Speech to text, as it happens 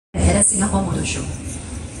the Singapore Motorshow.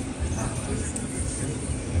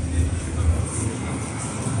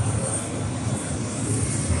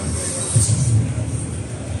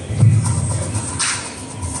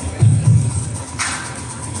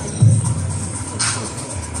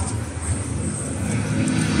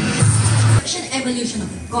 Evolution of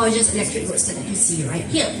the gorgeous electric roadster that you see right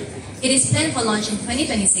here. It is planned for launch in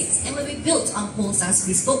 2026 and will be built on Polestar's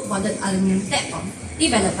bespoke bonded aluminum platform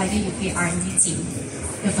developed by the UK R&D team.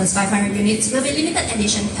 The first 500 units will be limited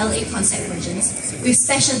edition LA concept versions with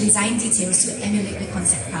special design details to emulate the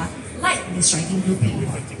concept car, like the striking blue paint.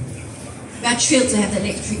 We are thrilled to have the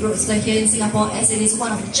electric roadster here in Singapore, as it is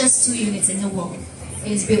one of just 2 units in the world.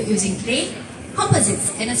 It is built using clay,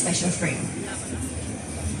 composites and a special frame.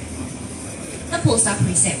 The Polestar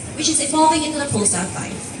Precept, which is evolving into the Polestar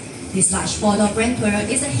 5. This large 4-door brand tourer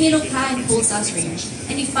is a halo car in Polestar's range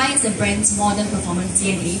and defines the brand's modern performance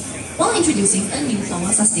DNA while introducing a new form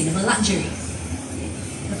of sustainable luxury.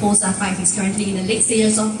 The Polestar 5 is currently in the late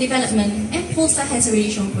stages of development, and Polestar has already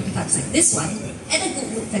shown prototypes like this one at the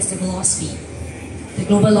Good Look Festival of Speed. The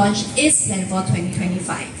global launch is planned for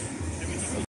 2025.